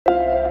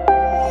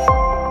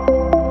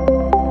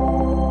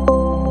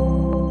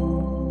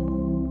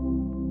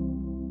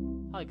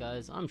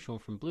guys, I'm Sean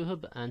from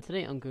Bluehub, and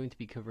today I'm going to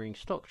be covering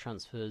stock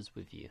transfers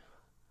with you.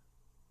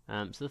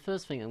 So the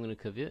first thing I'm going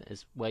to cover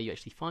is where you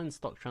actually find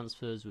stock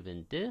transfers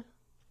within Xero.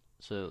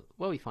 So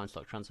where we find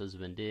stock transfers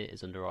within Xero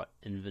is under our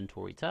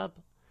inventory tab.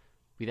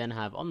 We then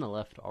have on the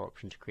left our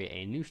option to create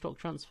a new stock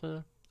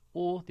transfer,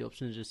 or the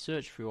option to just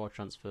search through our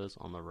transfers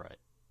on the right.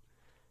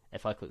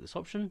 If I click this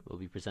option, we'll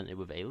be presented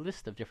with a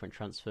list of different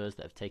transfers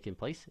that have taken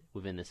place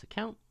within this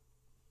account.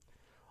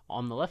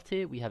 On the left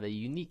here, we have a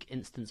unique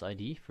instance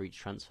ID for each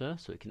transfer,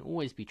 so it can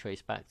always be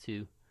traced back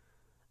to,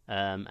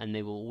 and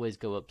they will always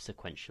go up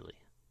sequentially.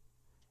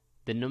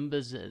 The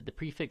numbers, the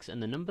prefix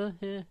and the number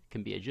here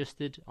can be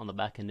adjusted on the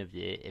back end of the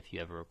year if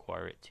you ever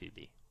require it to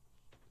be.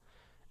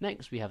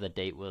 Next, we have the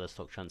date where the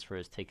stock transfer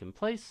has taken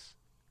place,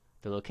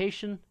 the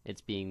location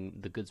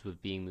the goods were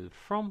being moved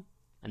from,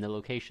 and the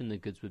location the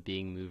goods were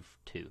being moved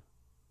to. We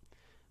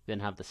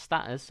then have the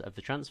status of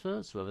the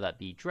transfer, so whether that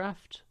be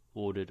draft,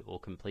 ordered, or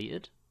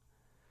completed.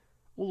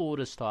 All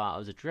orders start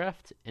out as a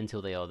draft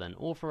until they are then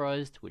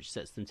authorized, which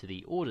sets them to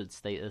the ordered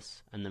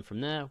status, and then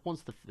from there,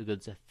 once the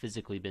goods have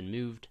physically been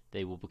moved,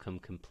 they will become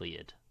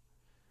completed.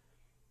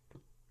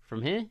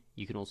 From here,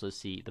 you can also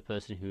see the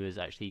person who has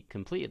actually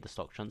completed the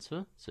stock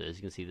transfer. So as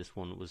you can see, this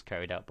one was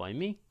carried out by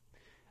me.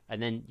 And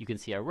then you can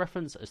see a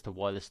reference as to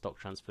why the stock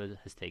transfer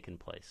has taken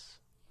place.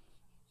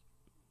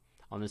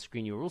 On the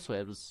screen, you're also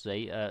able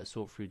to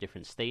sort through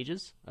different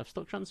stages of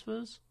stock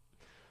transfers.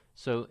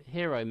 So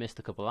here I missed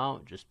a couple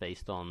out just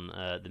based on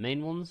the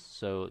main ones.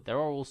 So there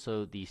are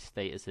also the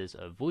statuses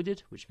of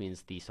voided, which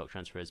means the stock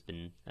transfer has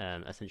been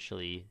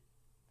essentially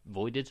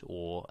voided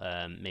or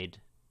made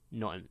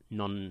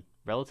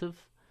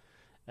non-relative.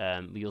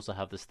 We also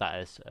have the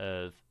status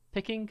of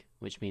picking,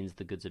 which means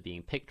the goods are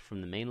being picked from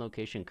the main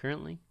location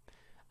currently.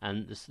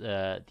 And this,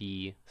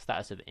 the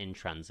status of in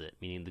transit,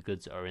 meaning the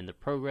goods are in the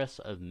progress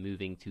of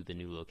moving to the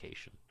new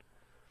location.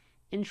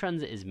 In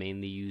transit is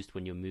mainly used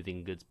when you're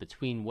moving goods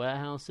between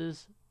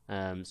warehouses,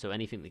 so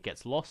anything that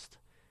gets lost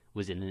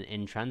was in an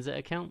in-transit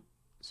account,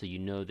 so you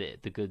know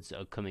that the goods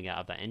are coming out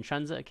of that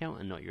in-transit account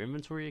and not your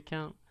inventory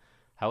account.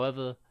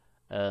 However,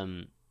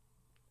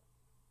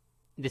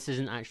 this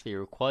isn't actually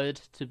required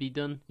to be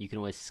done. You can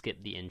always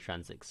skip the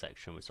in-transit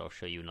section, which I'll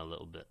show you in a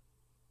little bit.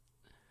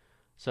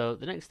 So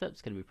the next step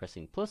is going to be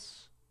pressing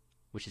plus,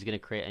 which is going to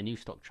create a new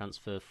stock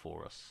transfer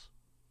for us.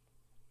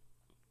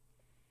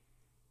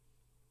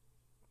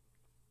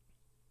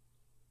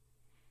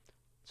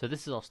 So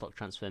this is our stock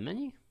transfer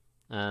menu.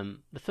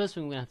 The first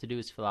thing we're going to have to do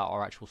is fill out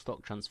our actual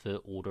stock transfer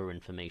order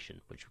information,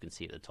 which we can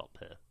see at the top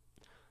here.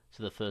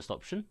 So the first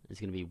option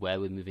is going to be where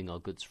we're moving our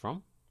goods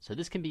from. So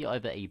this can be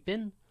either a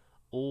bin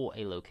or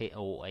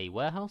a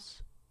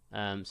warehouse.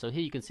 So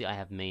here you can see I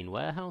have main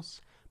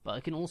warehouse, but I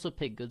can also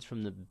pick goods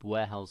from the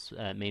warehouse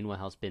main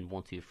warehouse bin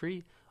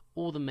 123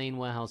 or the main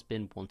warehouse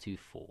bin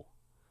 124.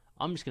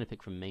 I'm just going to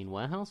pick from main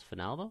warehouse for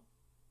now though.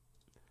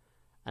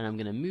 And I'm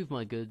going to move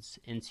my goods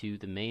into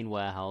the main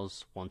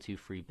warehouse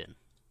 123 bin.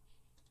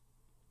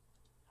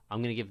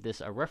 I'm going to give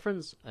this a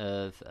reference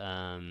of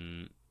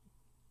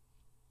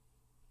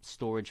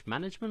storage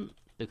management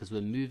because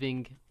we're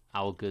moving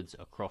our goods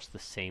across the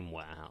same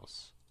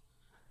warehouse.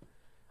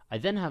 I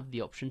then have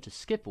the option to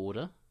skip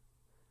order,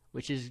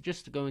 which is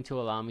just going to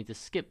allow me to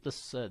skip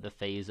the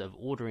phase of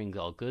ordering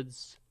our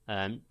goods,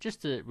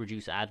 just to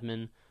reduce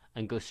admin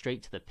and go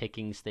straight to the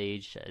picking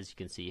stage, as you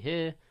can see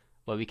here,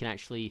 where we can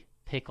actually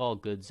pick our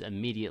goods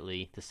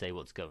immediately to say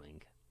what's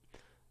going.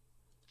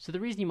 So the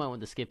reason you might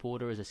want to skip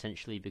order is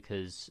essentially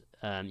because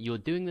you're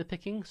doing the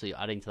picking, so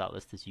you're adding to that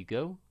list as you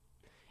go.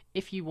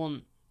 If you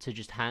want to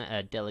just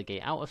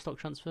delegate out a stock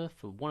transfer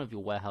for one of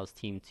your warehouse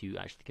team to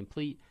actually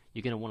complete,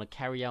 you're going to want to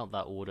carry out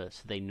that order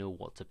so they know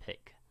what to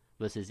pick.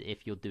 Versus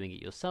if you're doing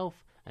it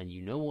yourself and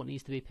you know what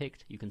needs to be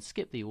picked, you can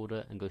skip the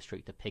order and go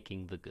straight to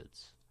picking the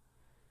goods.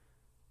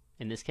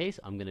 In this case,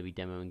 I'm going to be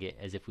demoing it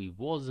as if we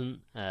wasn't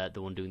the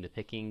one doing the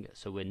picking,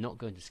 so we're not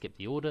going to skip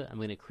the order. I'm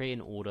going to create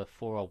an order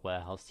for our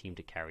warehouse team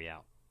to carry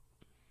out.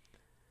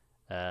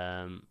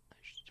 I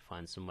should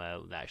find somewhere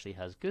that actually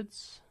has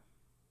goods.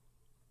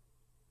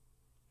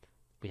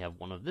 We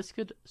have one of this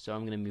good, so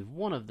I'm going to move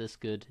one of this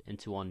good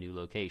into our new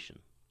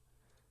location.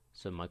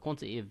 So my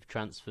quantity of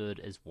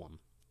transferred is 1.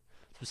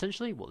 So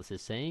essentially what this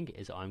is saying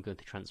is I'm going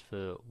to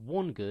transfer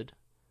one good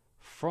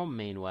from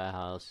main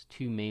warehouse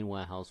to main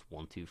warehouse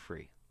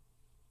 123.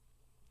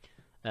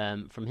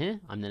 From here,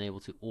 I'm then able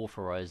to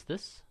authorize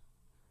this.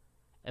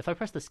 If I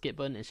press the skip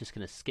button, it's just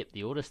going to skip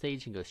the order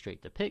stage and go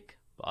straight to pick,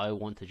 but I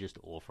want to just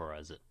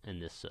authorize it in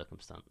this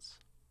circumstance.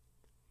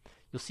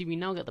 You'll see we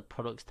now get the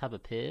products tab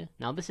appear.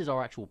 Now this is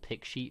our actual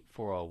pick sheet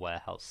for our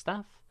warehouse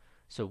staff,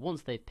 so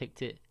once they've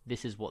picked it,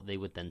 this is what they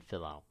would then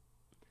fill out.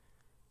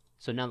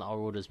 So now that our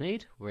order is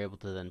made, we're able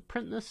to then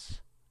print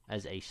this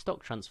as a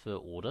stock transfer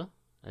order,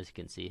 as you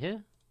can see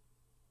here.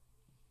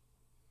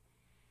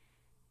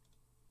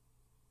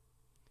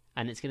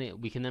 And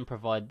we can then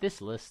provide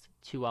this list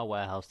to our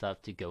warehouse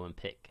staff to go and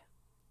pick.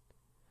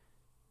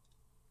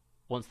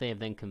 Once they have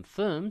then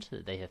confirmed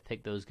that they have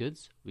picked those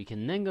goods, we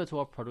can then go to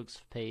our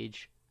products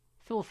page,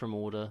 fill from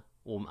order,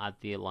 or add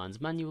the lines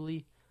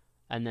manually,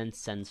 and then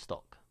send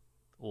stock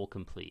or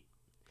complete.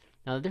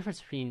 Now the difference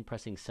between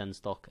pressing send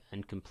stock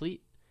and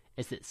complete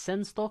is that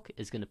send stock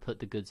is going to put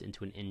the goods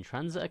into an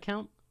in-transit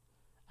account,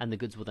 and the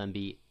goods will then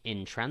be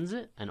in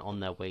transit and on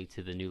their way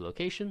to the new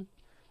location,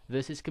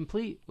 versus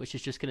complete, which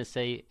is just going to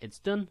say it's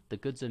done, the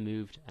goods are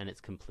moved, and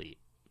it's complete.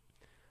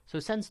 So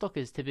send stock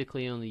is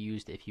typically only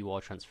used if you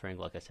are transferring,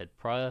 like I said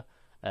prior,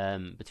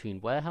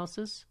 between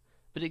warehouses,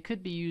 but it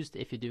could be used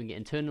if you're doing it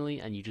internally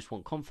and you just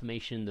want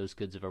confirmation those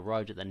goods have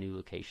arrived at their new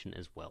location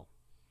as well.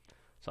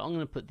 So I'm going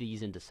to put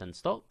these into send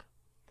stock,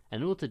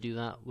 and in order to do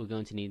that, we're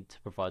going to need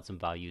to provide some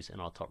values in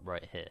our top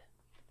right here.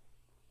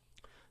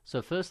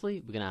 So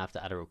firstly, we're going to have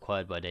to add a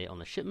required by date on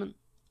the shipment.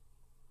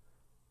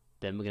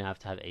 Then we're going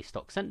to have a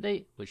stock sent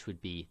date, which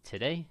would be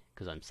today,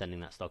 because I'm sending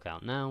that stock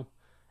out now.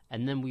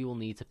 And then we will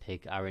need to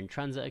pick our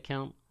in-transit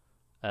account.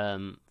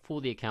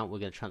 For the account we're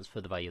going to transfer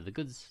the value of the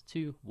goods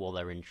to while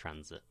they're in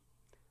transit.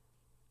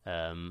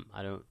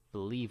 I don't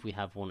believe we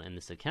have one in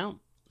this account,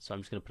 so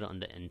I'm just going to put it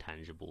under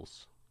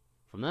intangibles.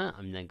 From there,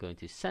 I'm then going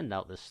to send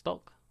out this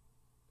stock.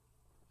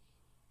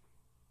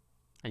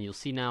 And you'll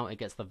see now it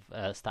gets the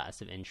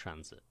status of in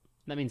transit.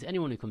 That means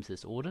anyone who comes to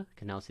this order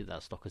can now see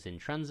that stock is in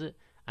transit,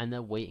 and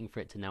they're waiting for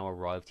it to now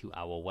arrive to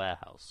our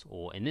warehouse,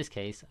 or in this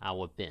case,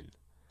 our bin.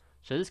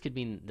 So this could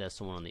mean there's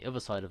someone on the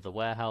other side of the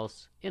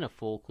warehouse in a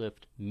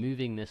forklift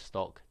moving this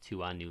stock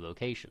to our new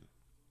location.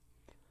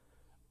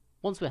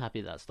 Once we're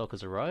happy that stock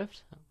has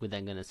arrived, we're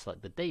then going to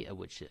select the date at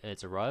which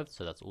it's arrived,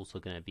 so that's also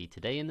going to be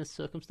today in this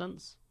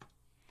circumstance.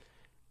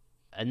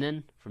 And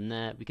then from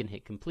there we can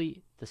hit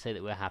complete to say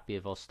that we're happy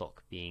with our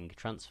stock being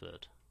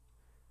transferred.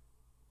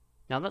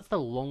 Now that's the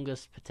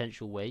longest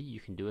potential way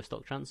you can do a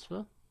stock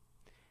transfer.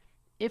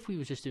 If we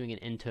were just doing an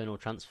internal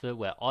transfer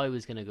where I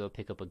was going to go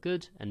pick up a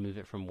good and move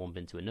it from one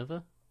bin to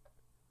another,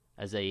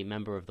 as a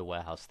member of the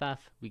warehouse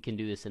staff, we can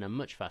do this in a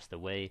much faster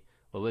way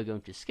where we're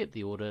going to skip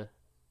the order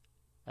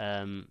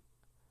and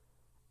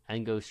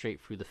go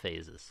straight through the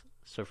phases.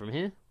 So from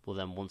here, we'll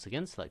then once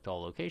again select our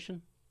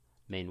location,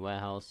 main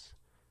warehouse,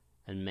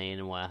 and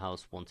main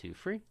warehouse 1, 2,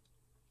 3.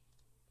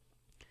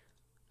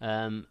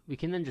 We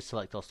can then just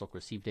select our stock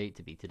receive date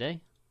to be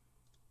today,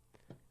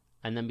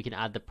 and then we can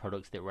add the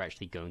products that we're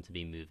actually going to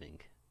be moving.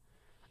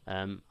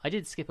 I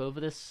did skip over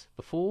this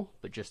before,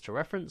 but just to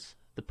reference,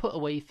 the put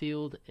away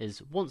field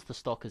is once the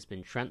stock has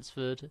been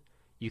transferred,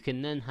 you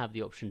can then have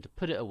the option to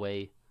put it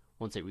away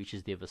once it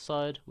reaches the other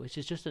side, which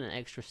is just an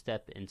extra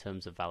step in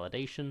terms of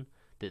validation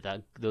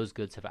that those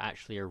goods have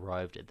actually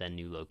arrived at their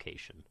new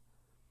location.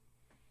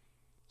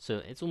 So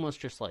it's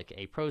almost just like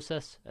a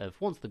process of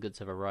once the goods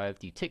have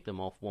arrived, you tick them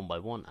off one by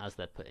one as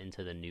they're put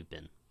into the new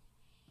bin.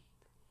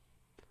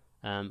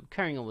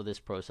 Carrying on with this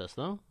process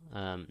though,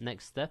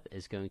 next step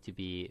is going to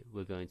be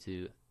we're going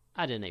to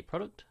add in a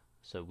product.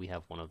 So we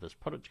have one of this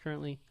product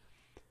currently.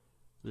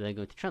 We're then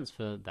going to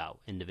transfer that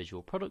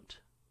individual product,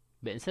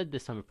 but instead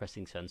this time of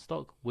pressing send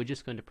stock, we're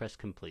just going to press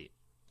complete.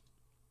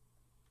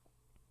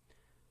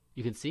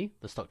 You can see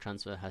the stock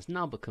transfer has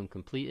now become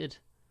completed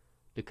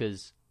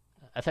because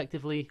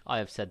effectively I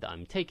have said that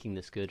I'm taking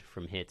this good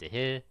from here to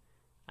here,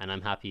 and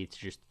I'm happy to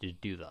just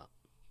do that.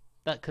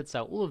 That cuts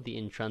out all of the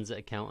in-transit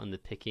account and the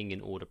picking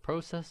in order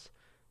process,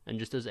 and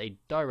just does a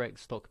direct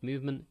stock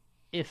movement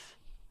if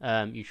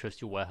you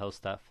trust your warehouse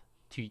staff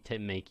to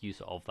make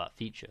use of that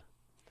feature.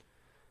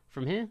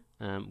 From here,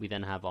 we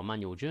then have our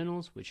manual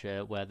journals, which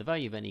are where the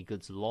value of any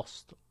goods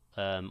lost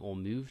or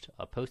moved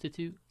are posted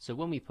to. So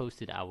when we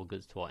posted our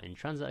goods to our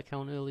in-transit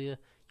account earlier,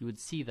 you would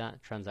see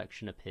that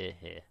transaction appear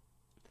here.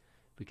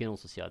 We can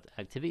also see our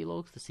activity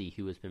logs to see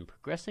who has been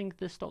progressing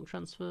this stock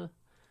transfer,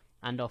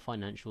 and our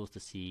financials to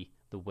see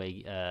the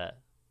way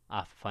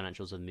our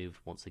financials have moved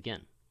once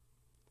again.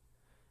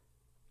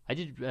 I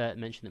did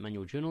mention that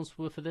manual journals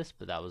were for this,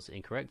 but that was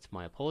incorrect.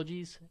 My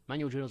apologies.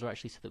 Manual journals are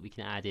actually so that we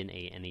can add in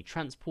any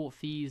transport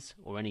fees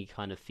or any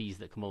kind of fees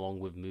that come along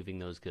with moving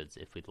those goods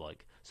if we'd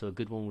like. So a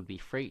good one would be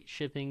freight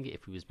shipping.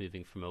 If we was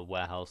moving from a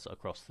warehouse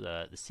across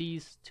the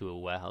seas to a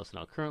warehouse in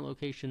our current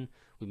location,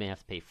 we may have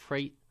to pay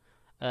freight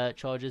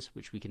charges,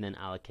 which we can then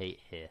allocate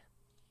here.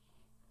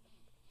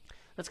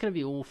 That's going to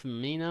be all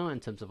from me now in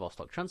terms of our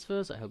stock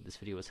transfers. I hope this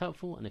video was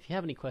helpful, and if you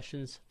have any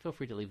questions, feel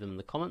free to leave them in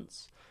the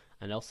comments,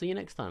 and I'll see you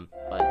next time.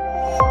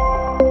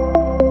 Bye.